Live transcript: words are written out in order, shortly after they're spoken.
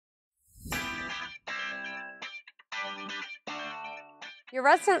Your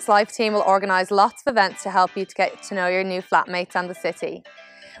Residence Life team will organise lots of events to help you to get to know your new flatmates and the city.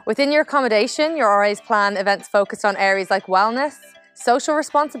 Within your accommodation, your RAs plan events focused on areas like wellness, social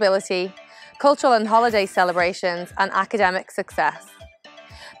responsibility, cultural and holiday celebrations, and academic success.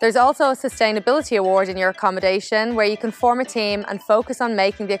 There's also a sustainability award in your accommodation where you can form a team and focus on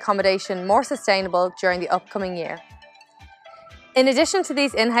making the accommodation more sustainable during the upcoming year. In addition to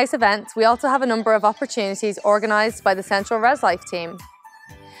these in-house events, we also have a number of opportunities organised by the Central Res Life team.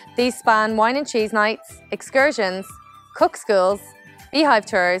 These span wine and cheese nights, excursions, cook schools, beehive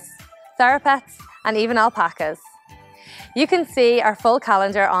tours, therapets, and even alpacas. You can see our full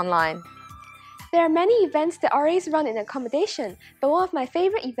calendar online. There are many events that RAs run in accommodation, but one of my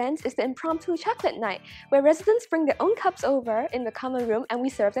favorite events is the impromptu chocolate night, where residents bring their own cups over in the common room and we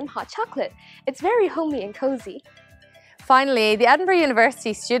serve them hot chocolate. It's very homey and cozy. Finally, the Edinburgh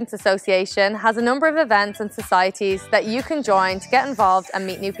University Students' Association has a number of events and societies that you can join to get involved and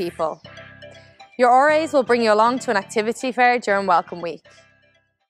meet new people. Your RAs will bring you along to an activity fair during Welcome Week.